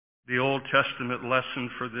The Old Testament lesson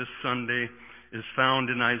for this Sunday is found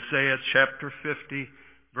in Isaiah chapter 50,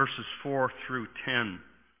 verses 4 through 10.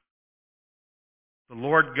 The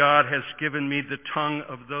Lord God has given me the tongue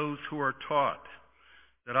of those who are taught,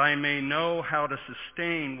 that I may know how to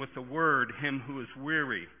sustain with the word him who is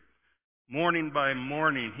weary. Morning by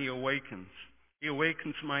morning he awakens. He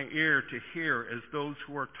awakens my ear to hear as those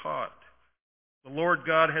who are taught. The Lord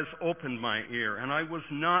God has opened my ear, and I was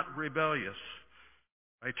not rebellious.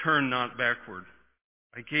 I turned not backward.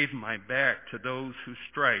 I gave my back to those who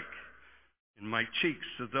strike, and my cheeks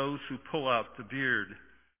to those who pull out the beard.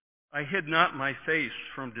 I hid not my face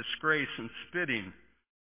from disgrace and spitting,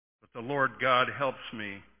 but the Lord God helps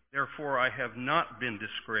me. Therefore I have not been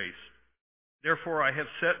disgraced. Therefore I have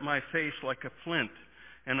set my face like a flint,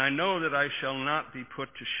 and I know that I shall not be put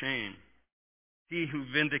to shame. He who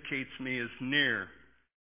vindicates me is near.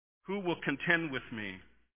 Who will contend with me?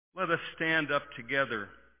 Let us stand up together.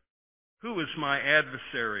 Who is my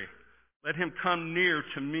adversary? Let him come near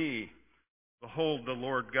to me. Behold, the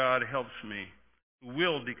Lord God helps me, who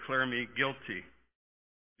will declare me guilty.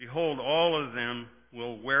 Behold, all of them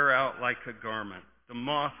will wear out like a garment. The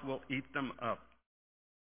moth will eat them up.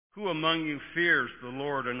 Who among you fears the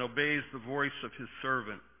Lord and obeys the voice of his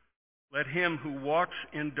servant? Let him who walks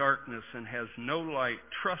in darkness and has no light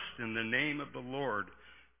trust in the name of the Lord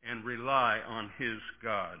and rely on his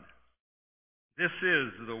God. This is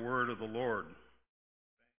the word of the Lord.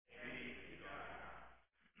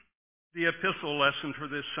 The epistle lesson for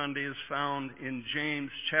this Sunday is found in James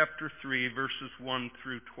chapter 3, verses 1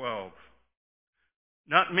 through 12.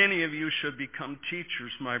 Not many of you should become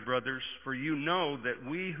teachers, my brothers, for you know that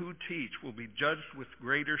we who teach will be judged with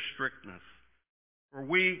greater strictness. For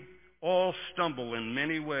we all stumble in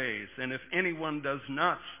many ways, and if anyone does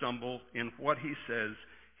not stumble in what he says,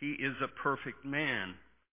 he is a perfect man,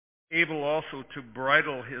 able also to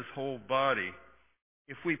bridle his whole body.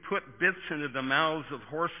 If we put bits into the mouths of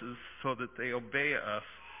horses so that they obey us,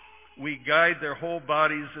 we guide their whole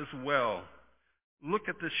bodies as well. Look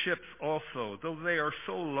at the ships also. Though they are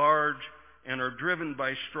so large and are driven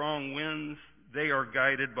by strong winds, they are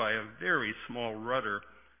guided by a very small rudder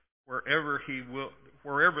wherever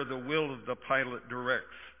the will of the pilot directs.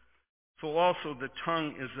 So also the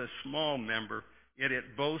tongue is a small member, yet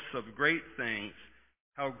it boasts of great things.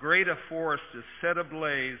 How great a forest is set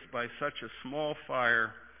ablaze by such a small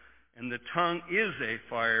fire, and the tongue is a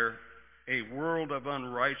fire, a world of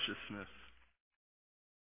unrighteousness.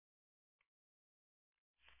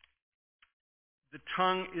 The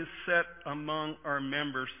tongue is set among our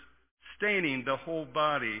members, staining the whole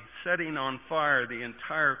body, setting on fire the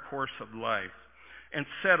entire course of life, and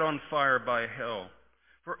set on fire by hell.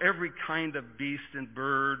 For every kind of beast and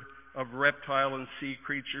bird, of reptile and sea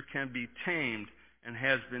creature can be tamed and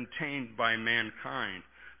has been tamed by mankind.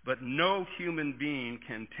 But no human being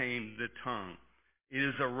can tame the tongue. It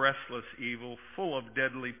is a restless evil, full of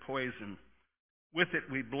deadly poison. With it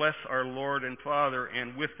we bless our Lord and Father,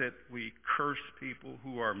 and with it we curse people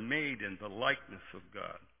who are made in the likeness of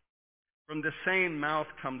God. From the same mouth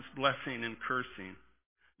comes blessing and cursing.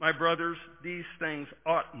 My brothers, these things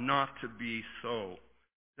ought not to be so.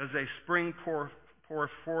 Does a spring pour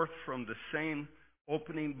forth from the same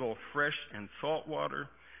opening both fresh and salt water?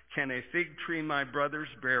 Can a fig tree, my brothers,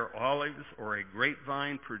 bear olives, or a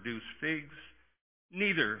grapevine produce figs?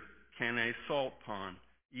 Neither can a salt pond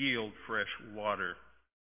yield fresh water.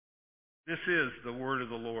 This is the word of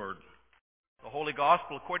the Lord. The Holy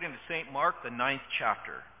Gospel according to St. Mark, the 9th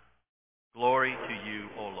chapter. Glory to you,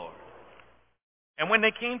 O Lord. And when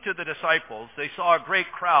they came to the disciples, they saw a great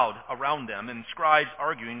crowd around them and scribes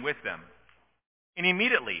arguing with them. And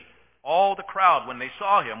immediately all the crowd, when they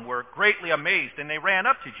saw him, were greatly amazed, and they ran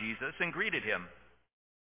up to Jesus and greeted him.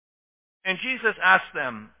 And Jesus asked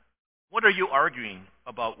them, "What are you arguing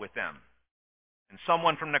about with them?" And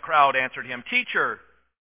someone from the crowd answered him, "Teacher,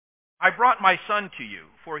 I brought my son to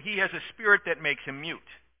you, for he has a spirit that makes him mute.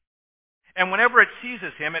 And whenever it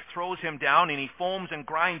seizes him, it throws him down, and he foams and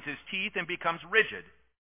grinds his teeth and becomes rigid.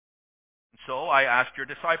 And so I asked your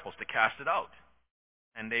disciples to cast it out,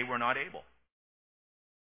 and they were not able."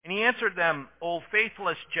 And he answered them, "O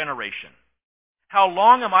faithless generation, how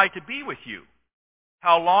long am I to be with you?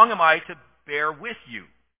 How long am I to bear with you?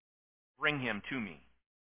 Bring him to me."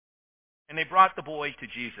 And they brought the boy to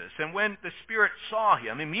Jesus. And when the spirit saw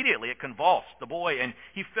him, immediately it convulsed the boy, and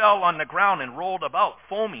he fell on the ground and rolled about,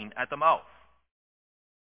 foaming at the mouth.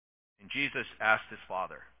 And Jesus asked his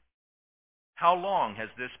father, "How long has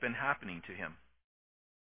this been happening to him?"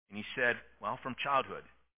 And he said, "Well, from childhood.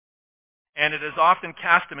 And it has often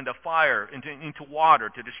cast him into fire, into water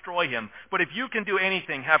to destroy him. But if you can do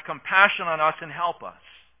anything, have compassion on us and help us."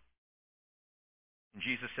 And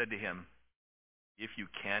Jesus said to him, "If you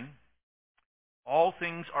can, all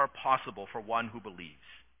things are possible for one who believes."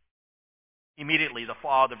 Immediately the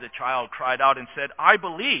father of the child cried out and said, "I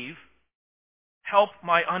believe, help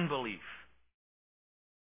my unbelief."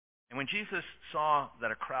 And when Jesus saw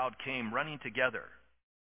that a crowd came running together,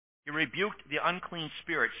 he rebuked the unclean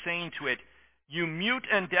spirit, saying to it, "You mute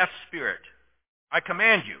and deaf spirit, I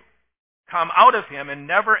command you, come out of him and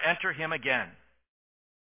never enter him again."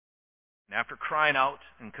 And after crying out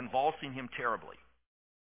and convulsing him terribly,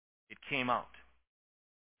 it came out.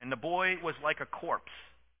 And the boy was like a corpse,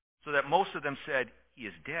 so that most of them said, "He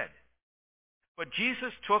is dead." But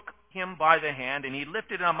Jesus took him by the hand, and he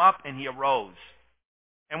lifted him up, and he arose.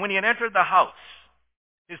 And when he had entered the house,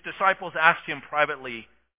 his disciples asked him privately,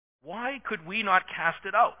 "Why could we not cast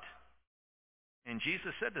it out?" And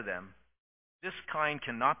Jesus said to them, "This kind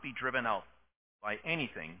cannot be driven out by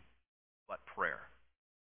anything but prayer."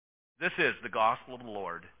 This is the gospel of the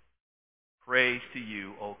Lord. Praise to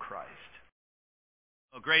you, O Christ.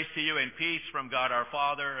 Well, grace to you and peace from God our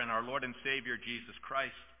Father and our Lord and Savior Jesus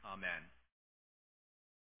Christ. Amen.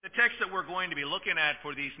 The text that we're going to be looking at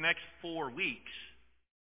for these next 4 weeks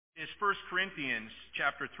is 1 Corinthians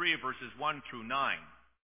chapter 3, verses 1 through 9.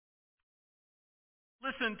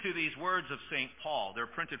 Listen to these words of St. Paul. They're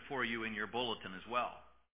printed for you in your bulletin as well.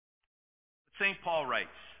 St. Paul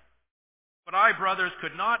writes, "But I, brothers,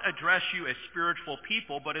 could not address you as spiritual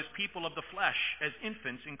people, but as people of the flesh, as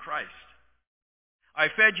infants in Christ. I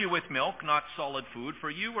fed you with milk, not solid food, for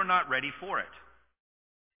you were not ready for it.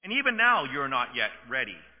 And even now you are not yet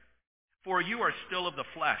ready, for you are still of the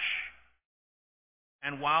flesh.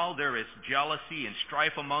 And while there is jealousy and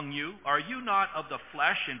strife among you, are you not of the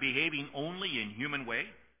flesh and behaving only in human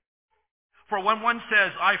way? For when one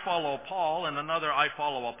says, 'I follow Paul,' and another, 'I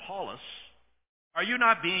follow Apollos,' are you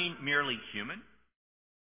not being merely human?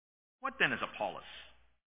 What then is Apollos?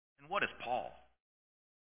 And what is Paul?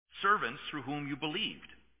 Servants through whom you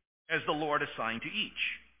believed, as the Lord assigned to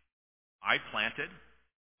each. I planted,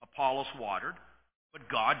 Apollos watered, but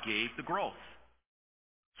God gave the growth.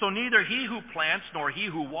 So neither he who plants nor he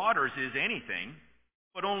who waters is anything,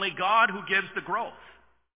 but only God who gives the growth.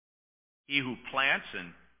 He who plants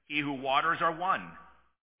and he who waters are one,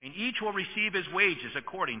 and each will receive his wages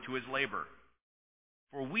according to his labor.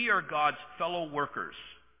 For we are God's fellow workers.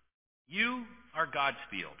 You are God's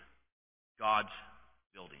field, God's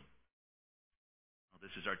building." Well,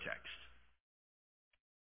 this is our text.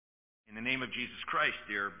 In the name of Jesus Christ,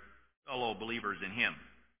 dear fellow believers in him,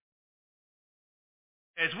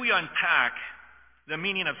 as we unpack the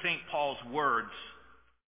meaning of St. Paul's words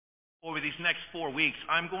over these next 4 weeks,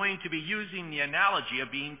 I'm going to be using the analogy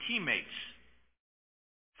of being teammates,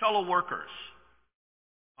 fellow workers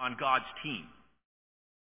on God's team.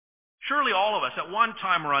 Surely all of us at one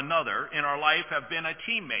time or another in our life have been a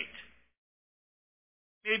teammate.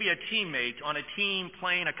 Maybe a teammate on a team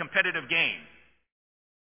playing a competitive game,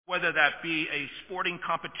 whether that be a sporting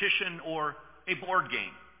competition or a board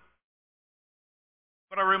game.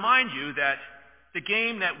 But I remind you that the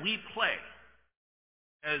game that we play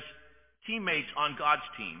as teammates on God's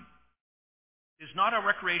team is not a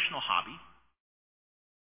recreational hobby.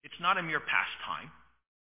 It's not a mere pastime.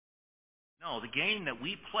 No, the game that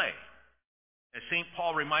we play, as St.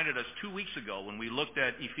 Paul reminded us 2 weeks ago when we looked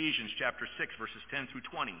at Ephesians chapter 6, verses 10 through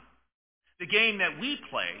 20, the game that we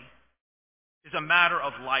play is a matter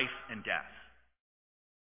of life and death.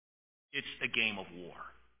 It's a game of war.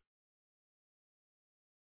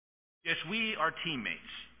 Yes, we are teammates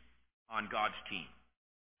on God's team.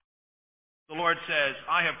 The Lord says,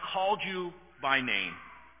 "I have called you by name.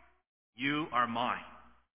 You are mine."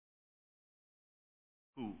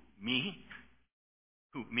 Who, me?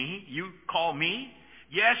 Who, me? You call me?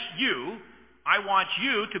 Yes, you. I want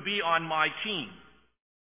you to be on my team.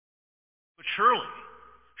 But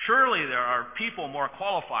surely there are people more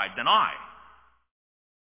qualified than I.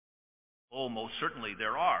 Oh, most certainly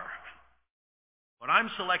there are. But I'm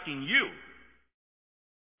selecting you.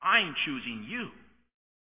 I'm choosing you.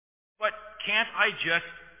 But can't I just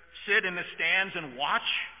sit in the stands and watch?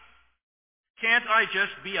 Can't I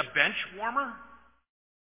just be a bench warmer?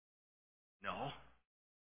 No.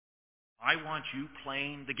 I want you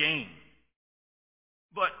playing the game.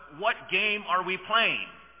 But what game are we playing?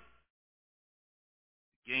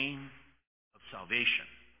 The game of salvation.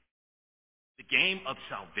 The game of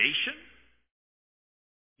salvation?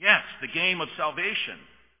 Yes, the game of salvation.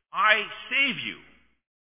 I save you.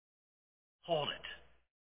 Hold it.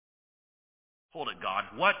 Hold it, God.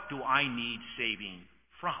 What do I need saving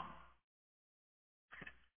from?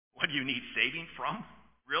 What do you need saving from?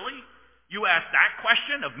 Really? You ask that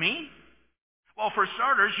question of me? Well, for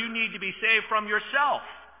starters, you need to be saved from yourself.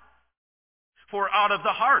 For out of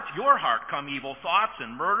the heart, your heart, come evil thoughts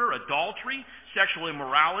and murder, adultery, sexual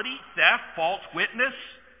immorality, theft, false witness,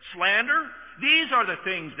 slander. These are the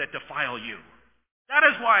things that defile you. That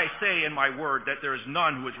is why I say in my word that there is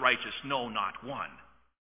none who is righteous, no, not one.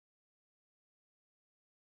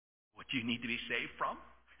 What do you need to be saved from?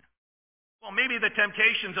 Well, maybe the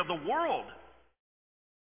temptations of the world.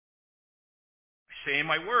 I say in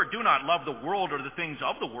my word, do not love the world or the things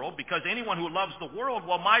of the world, because anyone who loves the world,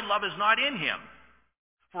 well, my love is not in him.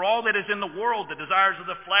 For all that is in the world, the desires of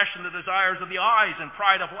the flesh and the desires of the eyes and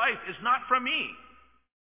pride of life, is not from me,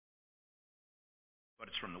 but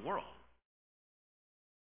it's from the world.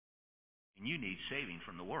 And you need saving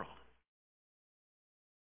from the world.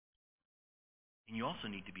 And you also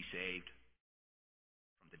need to be saved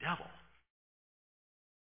from the devil.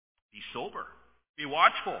 Be sober. Be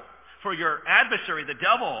watchful. For your adversary, the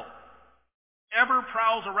devil, ever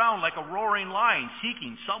prowls around like a roaring lion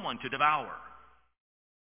seeking someone to devour.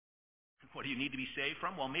 What do you need to be saved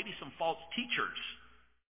from? Well, maybe some false teachers.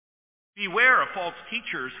 Beware of false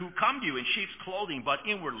teachers who come to you in sheep's clothing, but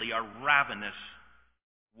inwardly are ravenous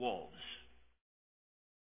wolves.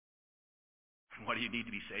 What do you need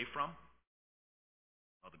to be saved from?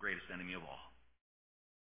 Well, the greatest enemy of all.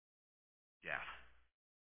 Death.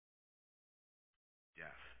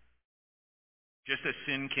 Death. Just as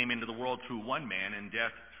sin came into the world through one man and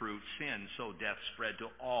death through sin, so death spread to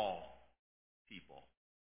all people.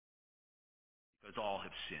 Because all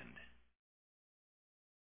have sinned.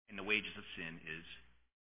 And the wages of sin is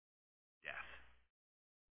death.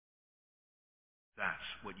 That's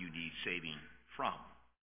what you need saving from.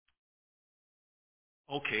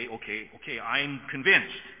 Okay, I'm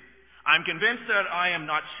convinced. I'm convinced that I am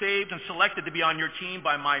not saved and selected to be on your team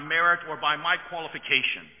by my merit or by my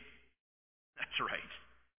qualification. That's right.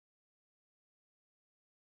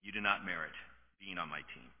 You do not merit being on my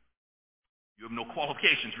team. You have no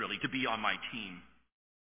qualifications, really, to be on my team.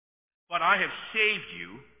 But I have saved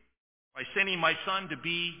you by sending my Son to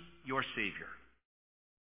be your Savior.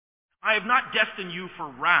 I have not destined you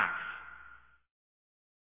for wrath,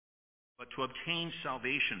 but to obtain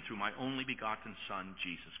salvation through my only begotten Son,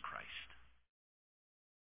 Jesus Christ.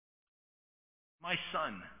 My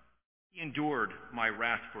Son, he endured my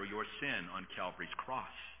wrath for your sin on Calvary's cross,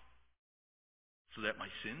 so that my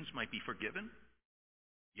sins might be forgiven?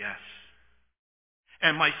 Yes.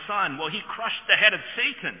 And my Son, well, he crushed the head of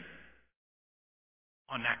Satan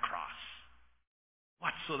on that cross.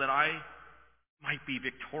 What, so that I might be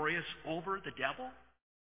victorious over the devil?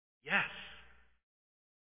 Yes.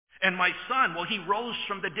 And my Son, well, he rose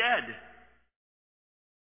from the dead.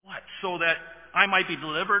 What, so that I might be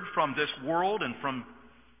delivered from this world and from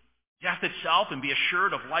death itself and be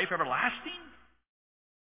assured of life everlasting?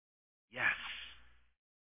 Yes.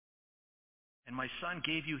 And my Son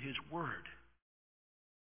gave you his word.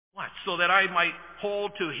 What, so that I might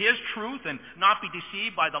hold to his truth and not be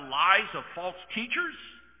deceived by the lies of false teachers?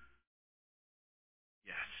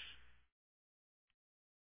 Yes.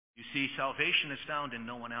 You see, salvation is found in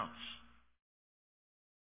no one else.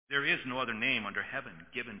 There is no other name under heaven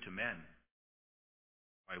given to men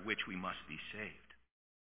by which we must be saved.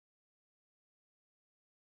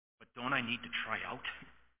 But don't I need to try out?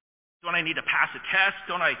 Don't I need to pass a test?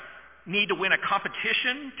 Don't I need to win a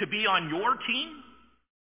competition to be on your team?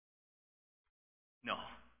 No.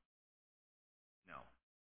 No.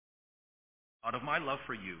 Out of my love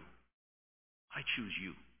for you, I choose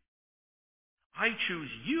you. I choose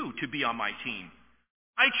you to be on my team.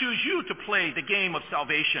 I choose you to play the game of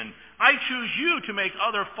salvation. I choose you to make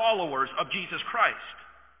other followers of Jesus Christ.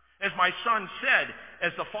 As my Son said,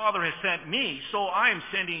 as the Father has sent me, so I am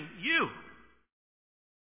sending you.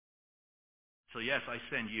 So yes, I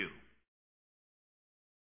send you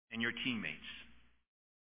and your teammates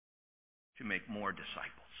to make more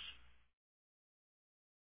disciples.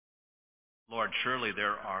 Lord, surely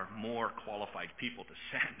there are more qualified people to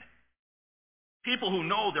send. People who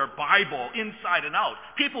know their Bible inside and out.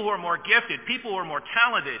 People who are more gifted. People who are more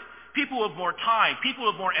talented. People who have more time. People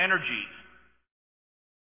who have more energy.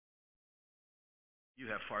 You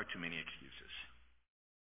have far too many excuses.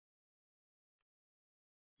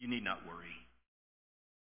 You need not worry.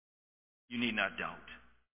 You need not doubt.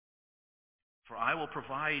 For I will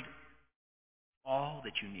provide all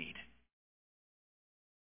that you need.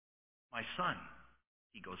 My Son,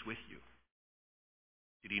 he goes with you.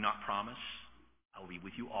 Did he not promise? I'll be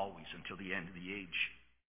with you always until the end of the age.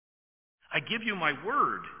 I give you my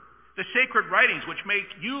word, the sacred writings which make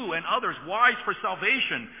you and others wise for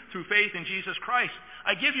salvation through faith in Jesus Christ.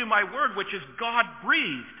 I give you my word, which is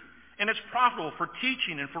God-breathed and it's profitable for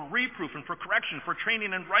teaching and for reproof and for correction, for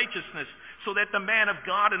training in righteousness, so that the man of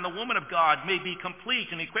God and the woman of God may be complete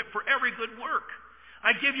and equipped for every good work.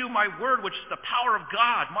 I give you my word, which is the power of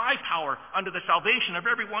God, my power unto the salvation of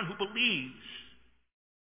everyone who believes.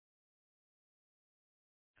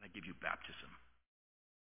 And I give you baptism,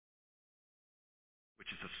 which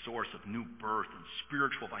is the source of new birth and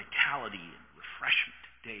spiritual vitality and refreshment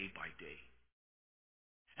day by day.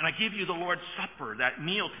 And I give you the Lord's Supper, that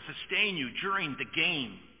meal to sustain you during the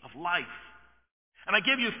game of life. And I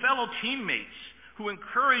give you fellow teammates who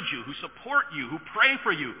encourage you, who support you, who pray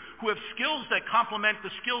for you, who have skills that complement the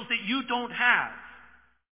skills that you don't have.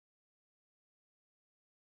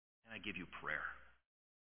 And I give you prayer.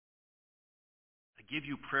 I give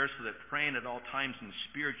you prayer so that praying at all times in the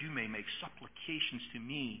Spirit you may make supplications to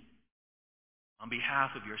me on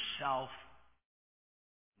behalf of yourself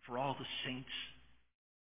and for all the saints,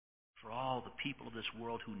 for all the people of this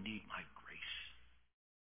world who need my grace.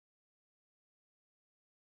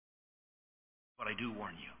 But I do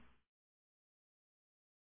warn you,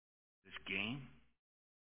 this game,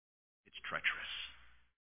 it's treacherous.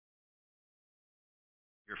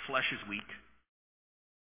 Your flesh is weak.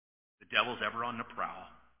 The devil's ever on the prowl.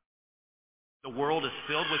 The world is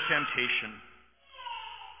filled with temptation.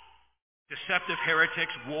 Deceptive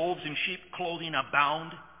heretics, wolves in sheep clothing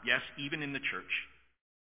abound, yes, even in the church.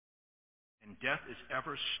 And death is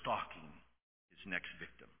ever stalking his next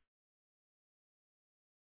victim.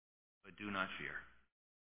 But do not fear.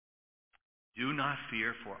 Do not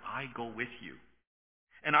fear, for I go with you.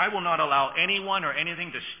 And I will not allow anyone or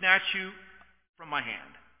anything to snatch you from my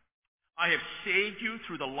hand. I have saved you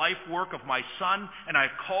through the life work of my Son, and I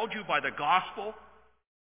have called you by the gospel.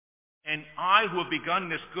 And I, who have begun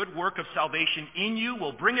this good work of salvation in you,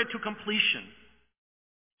 will bring it to completion,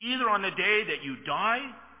 either on the day that you die,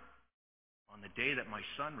 on the day that my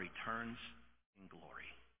Son returns in glory.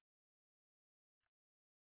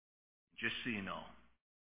 Just so you know,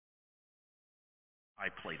 I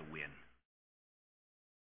play to win.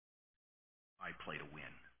 I play to win.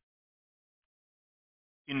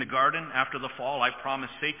 In the garden, after the fall, I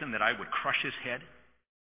promised Satan that I would crush his head,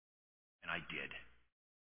 and I did,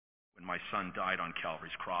 when my Son died on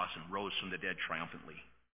Calvary's cross and rose from the dead triumphantly.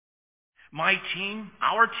 My team,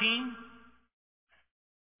 our team,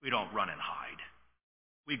 we don't run and hide.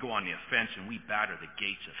 We go on the offense and we batter the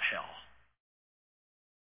gates of hell.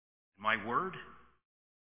 My word,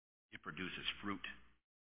 it produces fruit.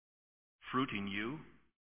 Fruit in you,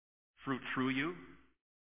 fruit through you,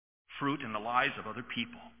 fruit in the lives of other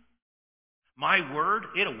people. My word,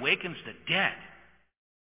 it awakens the dead.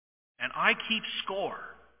 And I keep score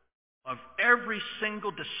of every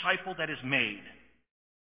single disciple that is made.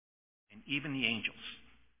 And even the angels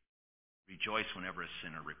rejoice whenever a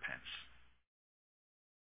sinner repents.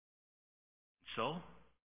 So,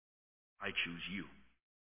 I choose you.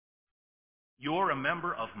 You're a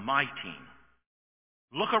member of my team.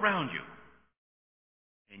 Look around you,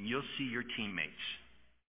 and you'll see your teammates.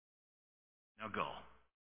 Now go,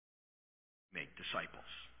 make disciples.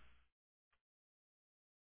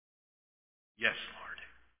 Yes, Lord,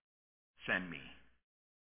 send me.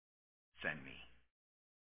 Send me.